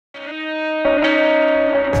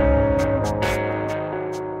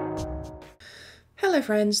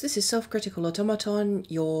Hello friends, this is Self-Critical Automaton,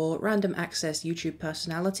 your random access YouTube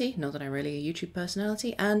personality, not that I'm really a YouTube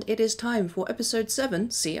personality, and it is time for episode 7,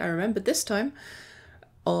 see I remembered this time,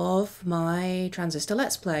 of my Transistor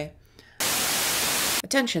Let's Play.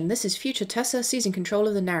 Attention, this is future Tessa seizing control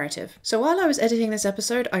of the narrative. So while I was editing this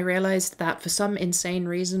episode, I realised that for some insane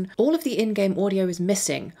reason, all of the in-game audio is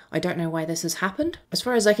missing. I don't know why this has happened. As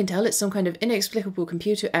far as I can tell, it's some kind of inexplicable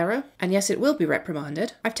computer error, and yes, it will be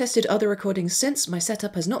reprimanded. I've tested other recordings since, my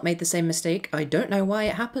setup has not made the same mistake, I don't know why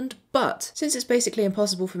it happened, but since it's basically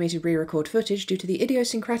impossible for me to re-record footage due to the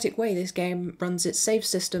idiosyncratic way this game runs its save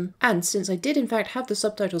system, and since I did in fact have the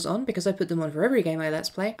subtitles on because I put them on for every game I Let's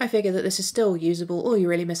Play, I figure that this is still usable. All you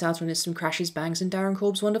really miss out on is some crashes, bangs, and Darren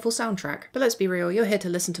Korb's wonderful soundtrack. But let's be real, you're here to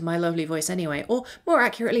listen to my lovely voice anyway, or more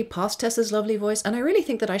accurately, past Tessa's lovely voice, and I really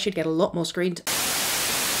think that I should get a lot more screen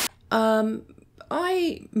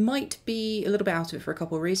I might be a little bit out of it for a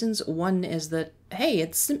couple of reasons. One is that, hey,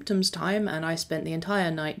 it's symptoms time, and I spent the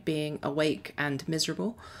entire night being awake and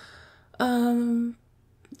miserable.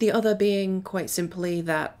 The other being quite simply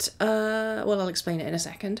that, well, I'll explain it in a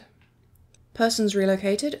second. Persons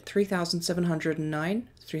relocated, 3,709,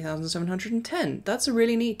 3,710. That's a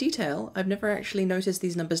really neat detail. I've never actually noticed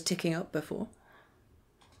these numbers ticking up before.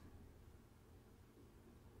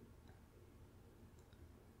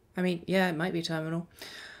 I mean, yeah, it might be terminal.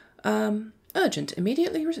 Urgent,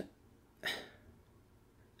 immediate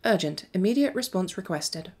response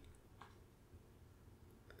requested.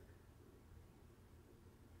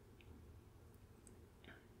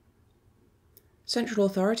 Central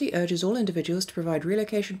Authority urges all individuals to provide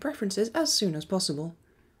relocation preferences as soon as possible.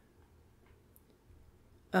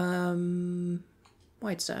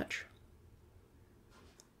 Wide search.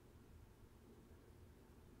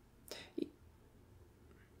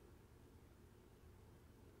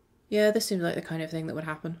 Yeah, this seems like the kind of thing that would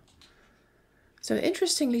happen. So it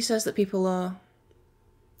interestingly says that people are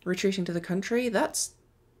retreating to the country. That's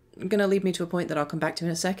going to lead me to a point that I'll come back to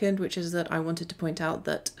in a second, which is that I wanted to point out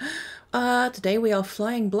that today we are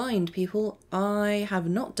flying blind, people. I have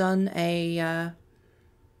not done a...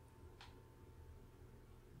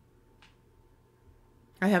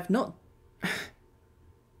 I have not...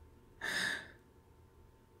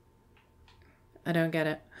 I don't get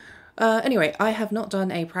it. Anyway, I have not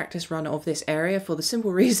done a practice run of this area for the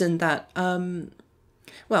simple reason that,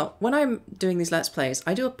 well, when I'm doing these Let's Plays,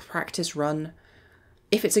 I do a practice run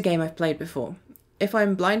if it's a game I've played before. If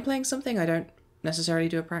I'm blind playing something, I don't necessarily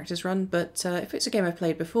do a practice run, but if it's a game I've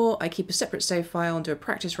played before, I keep a separate save file and do a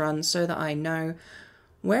practice run so that I know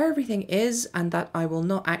where everything is and that I will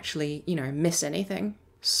not actually, you know, miss anything.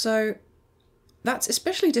 So that's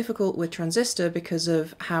especially difficult with Transistor because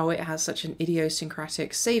of how it has such an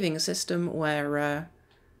idiosyncratic saving system where,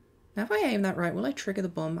 now if I aim that right, will I trigger the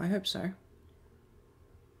bomb? I hope so.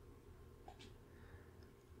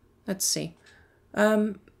 Let's see.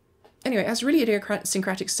 Anyway, it has a really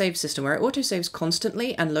idiosyncratic save system where it autosaves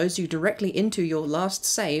constantly and loads you directly into your last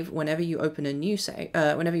save whenever you open a new save,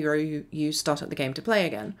 whenever you start up the game to play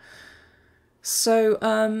again. So,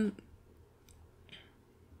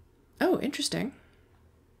 oh, interesting.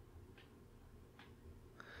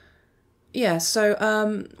 Yeah, so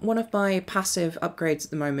one of my passive upgrades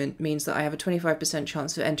at the moment means that I have a 25%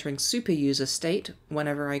 chance of entering super user state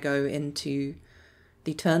whenever I go into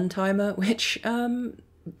the turn timer, which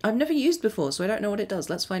I've never used before, so I don't know what it does.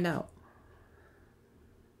 Let's find out.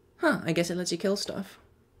 Huh, I guess it lets you kill stuff.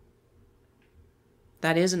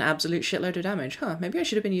 That is an absolute shitload of damage. Huh, maybe I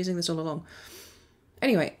should have been using this all along.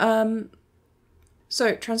 Anyway,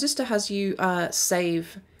 so Transistor has you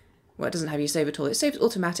save... Well, it doesn't have you save at all. It saves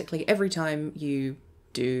automatically every time you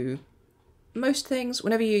do most things,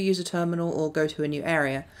 whenever you use a terminal or go to a new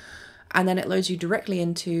area. And then it loads you directly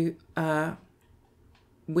into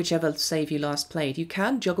whichever save you last played. You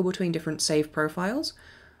can juggle between different save profiles,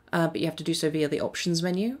 but you have to do so via the options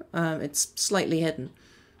menu. It's slightly hidden.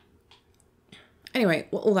 Anyway,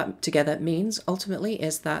 what all that together means, ultimately,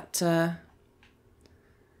 is that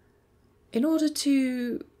in order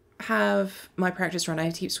to have my practice run, I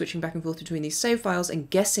have to keep switching back and forth between these save files and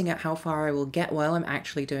guessing at how far I will get while I'm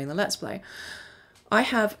actually doing the Let's Play. I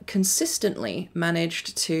have consistently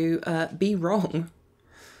managed to be wrong,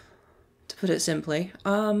 to put it simply.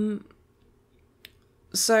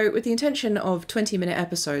 So with the intention of 20-minute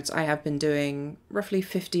episodes, I have been doing roughly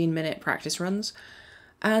 15-minute practice runs,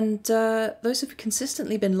 and those have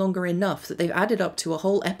consistently been longer enough that they've added up to a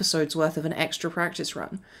whole episode's worth of an extra practice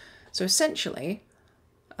run. So essentially,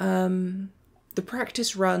 the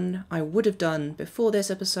practice run I would have done before this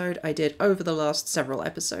episode, I did over the last several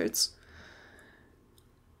episodes.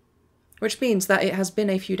 Which means that it has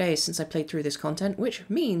been a few days since I played through this content, which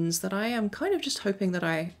means that I am kind of just hoping that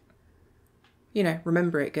I, you know,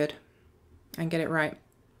 remember it good and get it right.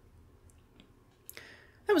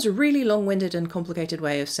 That was a really long-winded and complicated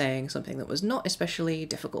way of saying something that was not especially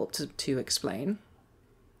difficult to explain.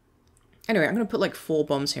 Anyway, I'm going to put like 4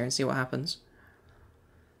 bombs here and see what happens.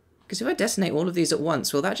 Because if I detonate all of these at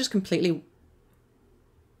once, will that just completely...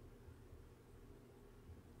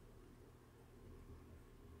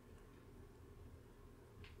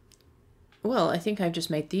 Well, I think I've just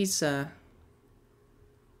made these...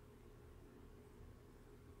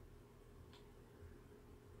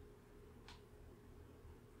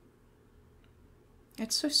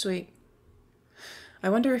 It's so sweet. I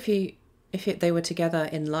wonder if they were together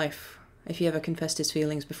in life, if he ever confessed his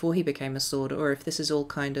feelings before he became a sword, or if this is all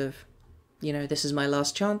kind of, you know, this is my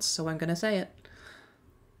last chance, so I'm going to say it.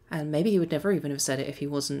 And maybe he would never even have said it if he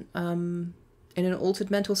wasn't in an altered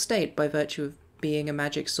mental state by virtue of being a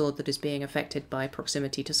magic sword that is being affected by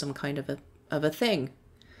proximity to some kind of a thing.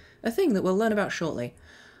 A thing that we'll learn about shortly.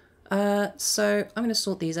 So I'm going to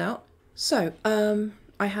sort these out. So,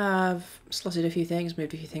 I have slotted a few things,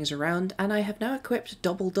 moved a few things around, and I have now equipped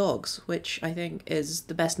double dogs, which I think is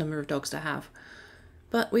the best number of dogs to have.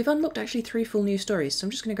 But we've unlocked actually 3 full new stories, so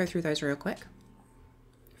I'm just going to go through those real quick.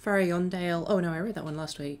 Farayondale... Oh no, I read that one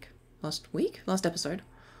last week. Last episode.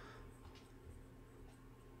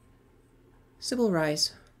 Sybil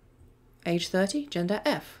Rise. Age 30, gender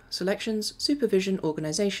F. Selections, supervision,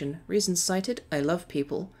 organisation. Reasons cited, I love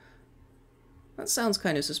people. That sounds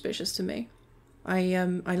kind of suspicious to me. I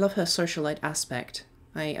love her socialite aspect.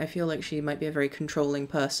 I feel like she might be a very controlling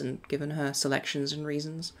person, given her selections and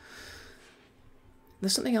reasons.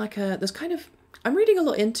 There's something like there's kind of... I'm reading a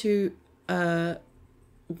lot into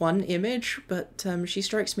one image, but she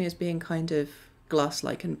strikes me as being kind of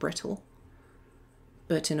glass-like and brittle.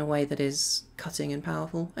 But in a way that is cutting and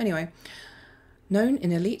powerful. Anyway, known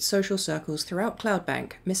in elite social circles throughout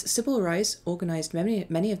Cloudbank, Miss Sybil Rice organised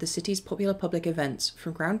many of the city's popular public events,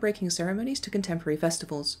 from groundbreaking ceremonies to contemporary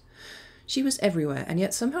festivals. She was everywhere, and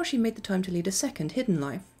yet somehow she made the time to lead a second, hidden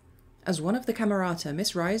life. As one of the Camerata,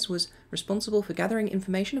 Miss Rice was responsible for gathering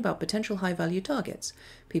information about potential high-value targets,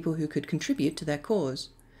 people who could contribute to their cause.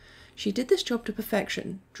 She did this job to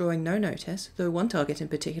perfection, drawing no notice, though one target in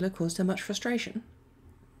particular caused her much frustration.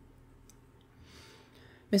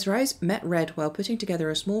 Miss Rice met Red while putting together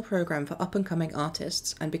a small program for up-and-coming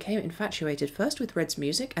artists, and became infatuated first with Red's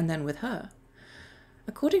music and then with her.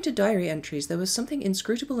 According to diary entries, there was something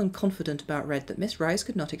inscrutable and confident about Red that Miss Rice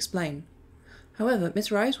could not explain. However, Miss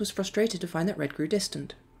Rice was frustrated to find that Red grew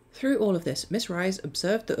distant. Through all of this, Miss Rice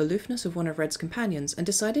observed the aloofness of one of Red's companions and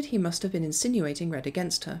decided he must have been insinuating Red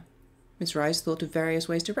against her. Miss Rice thought of various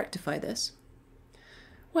ways to rectify this.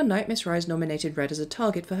 One night, Miss Rice nominated Red as a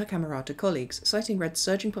target for her Camerata colleagues, citing Red's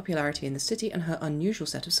surging popularity in the city and her unusual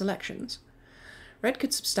set of selections. Red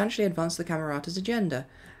could substantially advance the Camerata's agenda,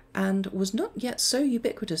 and was not yet so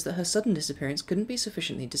ubiquitous that her sudden disappearance couldn't be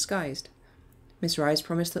sufficiently disguised. Miss Rice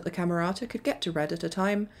promised that the Camerata could get to Red at a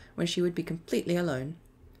time when she would be completely alone.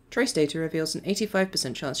 Trace data reveals an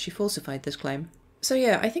 85% chance she falsified this claim. So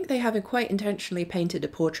yeah, I think they have quite intentionally painted a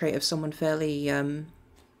portrait of someone fairly,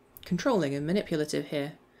 controlling and manipulative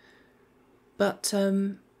here. But,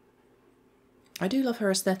 I do love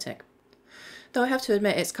her aesthetic. Though I have to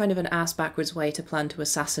admit, it's kind of an ass-backwards way to plan to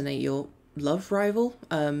assassinate your love rival,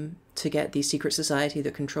 to get the secret society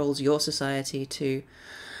that controls your society to,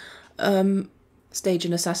 stage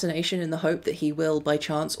an assassination in the hope that he will, by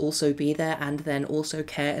chance, also be there and then also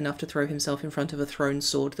care enough to throw himself in front of a thrown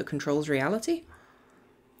sword that controls reality.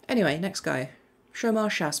 Anyway, next guy. Shomar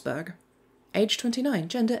Shasberg. Age 29,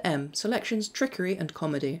 gender M, selections, trickery and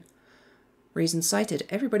comedy. Reasons cited,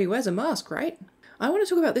 everybody wears a mask, right? I want to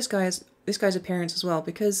talk about this guy's appearance as well,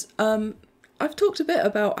 because I've talked a bit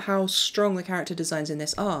about how strong the character designs in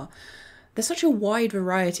this are. There's such a wide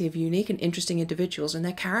variety of unique and interesting individuals, and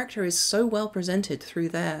their character is so well presented through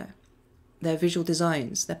their visual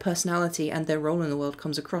designs. Their personality and their role in the world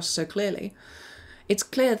comes across so clearly. It's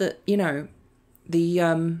clear that, you know,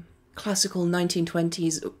 the classical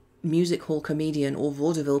 1920s music hall comedian or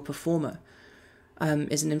vaudeville performer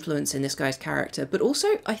is an influence in this guy's character, but also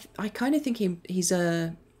I kind of think he's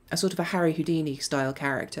a sort of a Harry Houdini style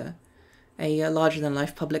character, a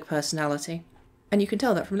larger-than-life public personality, and you can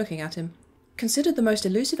tell that from looking at him. Considered the most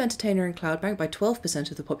elusive entertainer in Cloudbank by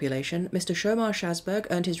 12% of the population, Mr. Shomar Shasberg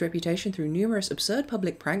earned his reputation through numerous absurd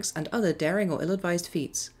public pranks and other daring or ill-advised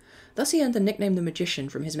feats. Thus he earned the nickname The Magician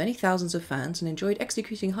from his many thousands of fans and enjoyed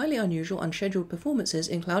executing highly unusual, unscheduled performances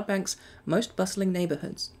in Cloudbank's most bustling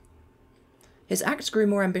neighbourhoods. His acts grew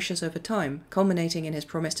more ambitious over time, culminating in his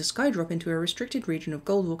promise to skydrop into a restricted region of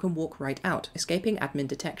Goldwalk and walk right out, escaping admin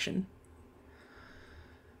detection.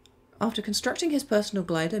 After constructing his personal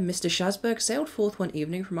glider, Mr. Shazberg sailed forth one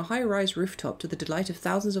evening from a high-rise rooftop to the delight of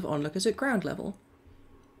thousands of onlookers at ground level.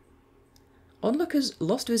 Onlookers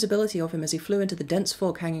lost visibility of him as he flew into the dense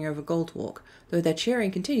fog hanging over Goldwalk, though their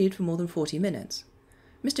cheering continued for more than 40 minutes.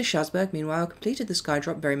 Mr. Shazberg, meanwhile, completed the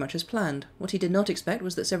skydrop very much as planned. What he did not expect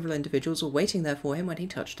was that several individuals were waiting there for him when he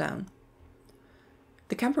touched down.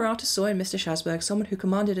 The Camerata saw in Mr. Shazberg someone who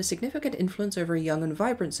commanded a significant influence over a young and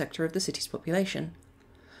vibrant sector of the city's population.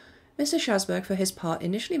 Mr. Shazberg, for his part,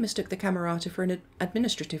 initially mistook the Camerata for an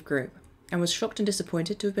administrative group, and was shocked and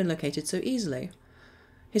disappointed to have been located so easily.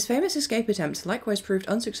 His famous escape attempts likewise proved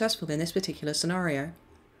unsuccessful in this particular scenario.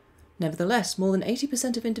 Nevertheless, more than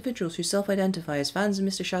 80% of individuals who self-identify as fans of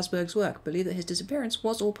Mr. Shazberg's work believe that his disappearance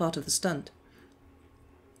was all part of the stunt.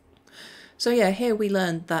 So yeah, here we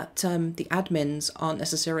learned that the admins aren't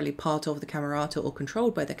necessarily part of the Camerata or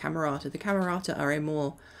controlled by the Camerata. The Camerata are a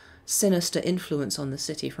more sinister influence on the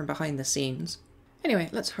city from behind the scenes. Anyway,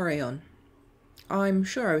 let's hurry on. I'm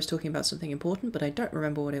sure I was talking about something important, but I don't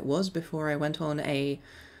remember what it was before I went on a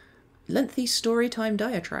lengthy storytime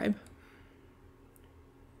diatribe.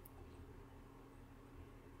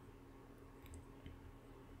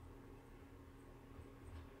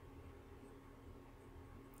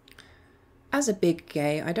 As a big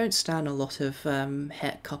gay, I don't stan a lot of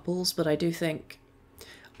het couples, but I do think...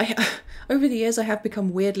 over the years I have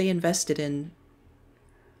become weirdly invested in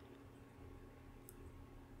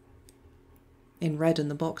Red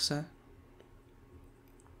and the Boxer.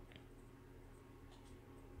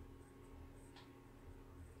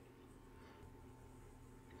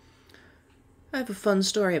 I have a fun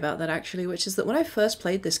story about that actually, which is that when I first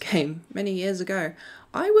played this game many years ago,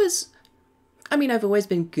 I've always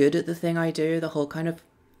been good at the thing I do, the whole kind of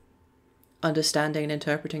understanding and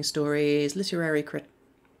interpreting stories, literary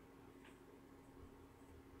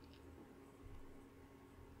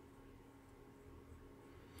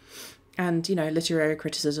literary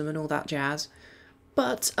criticism and all that jazz.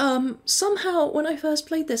 But somehow when I first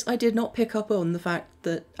played this, I did not pick up on the fact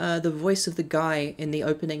that the voice of the guy in the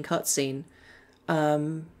opening cutscene,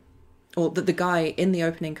 or that the guy in the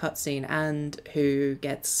opening cutscene and who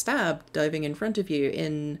gets stabbed diving in front of you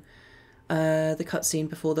in the cutscene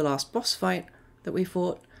before the last boss fight that we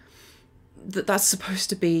fought, that's supposed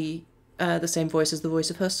to be the same voice as the voice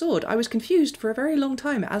of her sword. I was confused for a very long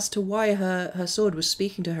time as to why her sword was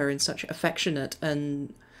speaking to her in such affectionate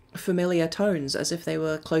and familiar tones as if they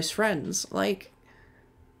were close friends. Like,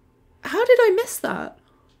 how did I miss that?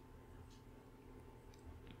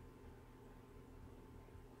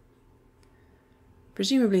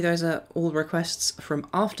 Presumably those are all requests from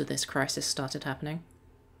after this crisis started happening.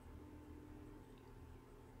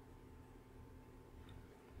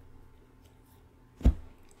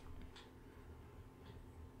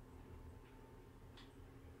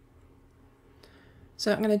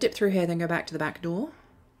 So I'm going to dip through here, then go back to the back door.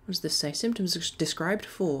 What does this say? Symptoms described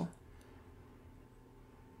for.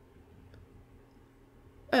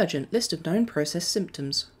 Urgent. List of known process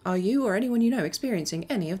symptoms. Are you or anyone you know experiencing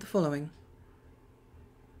any of the following?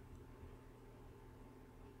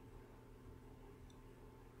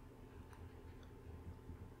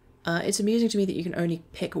 It's amusing to me that you can only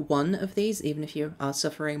pick one of these, even if you are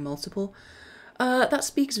suffering multiple. That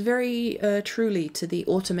speaks very truly to the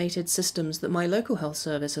automated systems that my local health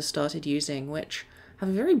service has started using, which have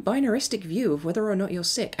a very binaristic view of whether or not you're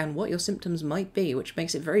sick and what your symptoms might be, which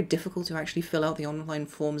makes it very difficult to actually fill out the online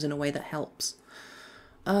forms in a way that helps.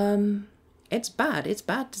 It's bad. It's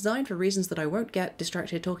bad design for reasons that I won't get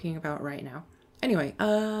distracted talking about right now. Anyway,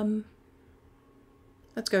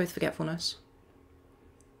 let's go with forgetfulness.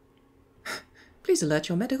 Please alert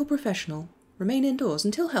your medical professional. Remain indoors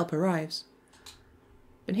until help arrives.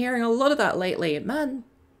 Been hearing a lot of that lately. Man,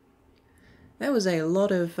 there was a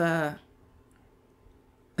lot of, the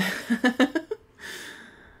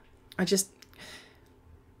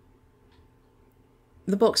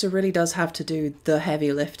Boxer really does have to do the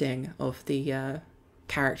heavy lifting of the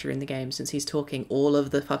character in the game, since he's talking all of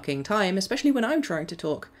the fucking time, especially when I'm trying to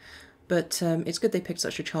talk. But it's good they picked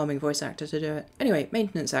such a charming voice actor to do it. Anyway,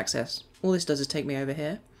 maintenance access. All this does is take me over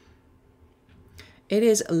here. It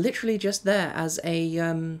is literally just there as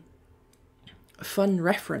a fun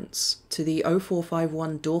reference to the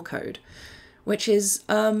 0451 door code, which is,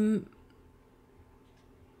 I'll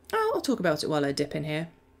talk about it while I dip in here.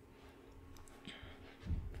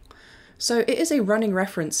 So it is a running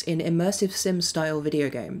reference in immersive sim style video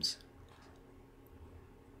games.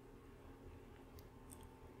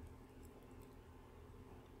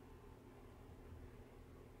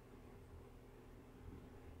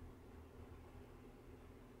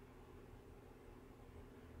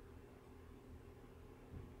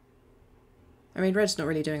 I mean, Red's not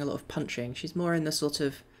really doing a lot of punching. She's more in the sort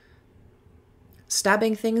of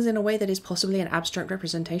stabbing things in a way that is possibly an abstract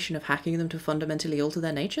representation of hacking them to fundamentally alter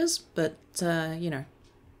their natures, but, you know.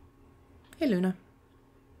 Hey, Luna.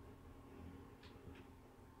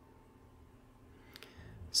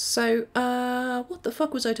 So, what the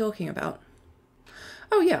fuck was I talking about?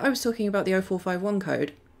 Oh yeah, I was talking about the 0451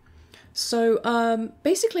 code. So,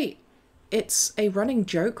 basically, it's a running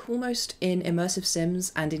joke almost in immersive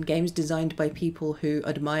sims and in games designed by people who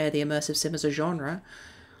admire the immersive sim as a genre,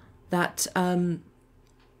 that there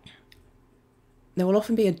will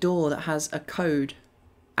often be a door that has a code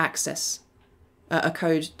access, a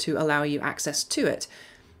code to allow you access to it.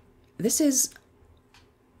 This is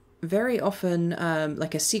very often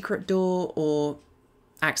like a secret door or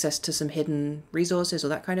access to some hidden resources or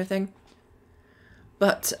that kind of thing.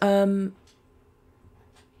 But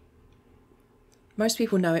most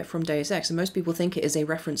people know it from Deus Ex, and most people think it is a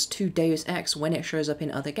reference to Deus Ex when it shows up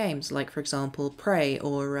in other games, like, for example, Prey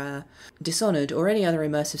or Dishonored, or any other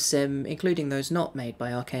immersive sim, including those not made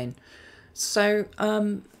by Arcane. So,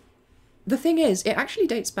 the thing is, it actually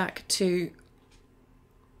dates back to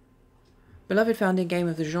beloved founding game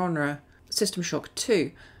of the genre, System Shock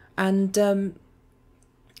 2. And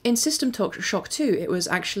in System Shock 2, it was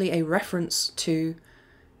actually a reference to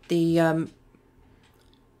the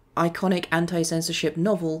iconic anti-censorship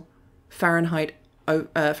novel Fahrenheit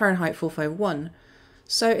 451.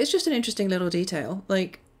 So it's just an interesting little detail.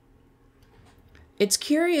 Like, it's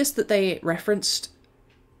curious that they referenced,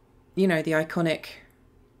 you know, the iconic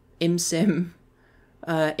ImSim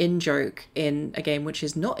in-joke in a game which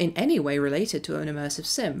is not in any way related to an immersive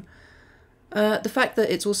sim. The fact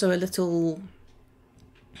that it's also a little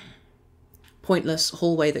pointless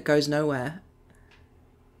hallway that goes nowhere,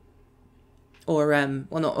 or,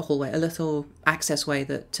 well, not a hallway, a little access way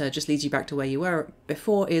that just leads you back to where you were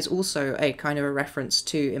before, is also a kind of a reference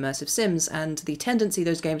to immersive sims and the tendency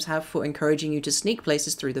those games have for encouraging you to sneak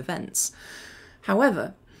places through the vents.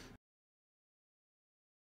 However,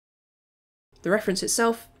 the reference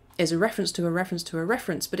itself is a reference to a reference to a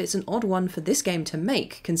reference, but it's an odd one for this game to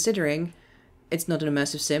make, considering it's not an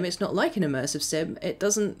immersive sim, it's not like an immersive sim, it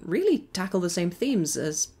doesn't really tackle the same themes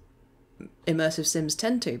as immersive sims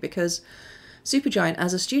tend to, because Supergiant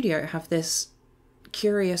as a studio have this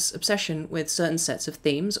curious obsession with certain sets of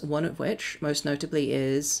themes, one of which, most notably,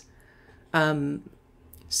 is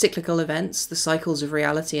cyclical events, the cycles of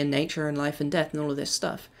reality and nature and life and death and all of this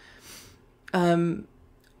stuff.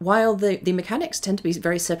 While the mechanics tend to be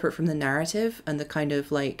very separate from the narrative and the kind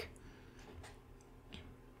of, like,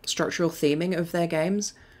 structural theming of their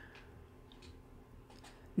games,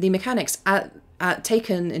 the mechanics,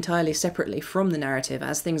 taken entirely separately from the narrative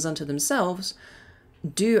as things unto themselves,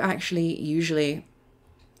 do actually usually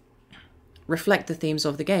reflect the themes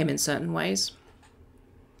of the game in certain ways.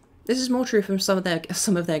 This is more true from some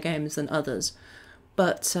of their games than others,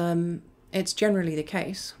 but it's generally the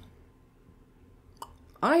case.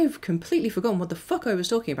 I've completely forgotten what the fuck I was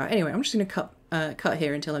talking about. Anyway, I'm just going to cut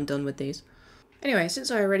here until I'm done with these. Anyway, since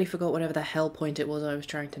I already forgot whatever the hell point it was I was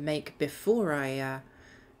trying to make before I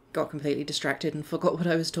got completely distracted and forgot what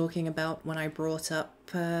I was talking about when I brought up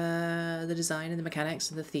the design and the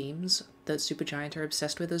mechanics and the themes that Supergiant are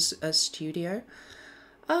obsessed with as a studio,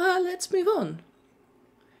 let's move on.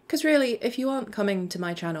 Because really, if you aren't coming to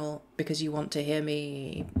my channel because you want to hear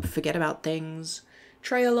me forget about things,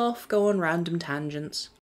 trail off, go on random tangents,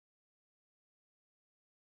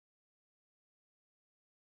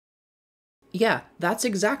 yeah, that's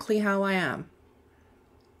exactly how I am.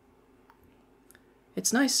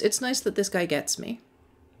 It's nice that this guy gets me.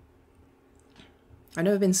 I've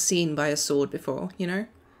never been seen by a sword before, you know?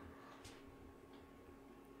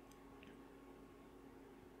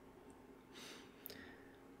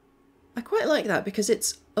 I quite like that because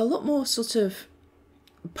it's a lot more sort of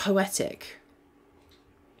poetic.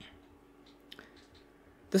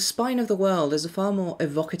 The Spine of the World is a far more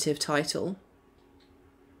evocative title.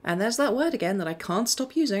 And there's that word again that I can't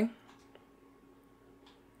stop using.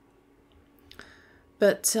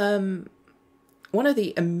 But one of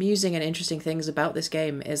the amusing and interesting things about this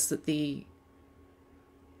game is that the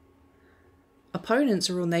opponents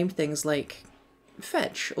are all named things like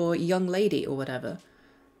Fetch or Young Lady or whatever.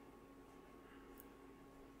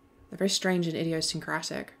 They're very strange and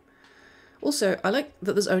idiosyncratic. Also, I like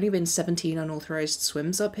that there's only been 17 unauthorized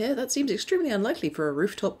swims up here. That seems extremely unlikely for a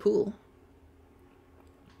rooftop pool.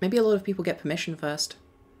 Maybe a lot of people get permission first.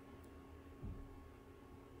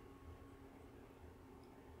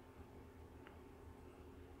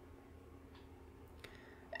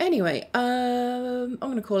 Anyway, I'm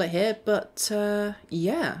gonna call it here, but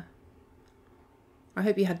yeah. I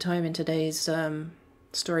hope you had time in today's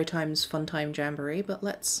Storytime's Fun Time Jamboree, but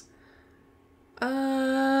let's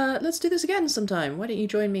do this again sometime. Why don't you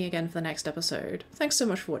join me again for the next episode? Thanks so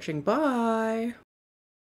much for watching. Bye!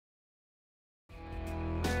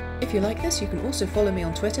 If you like this, you can also follow me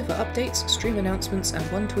on Twitter for updates, stream announcements, and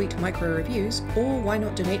one-tweet micro-reviews, or why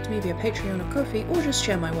not donate to me via Patreon or Ko-fi, or just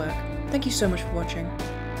share my work. Thank you so much for watching.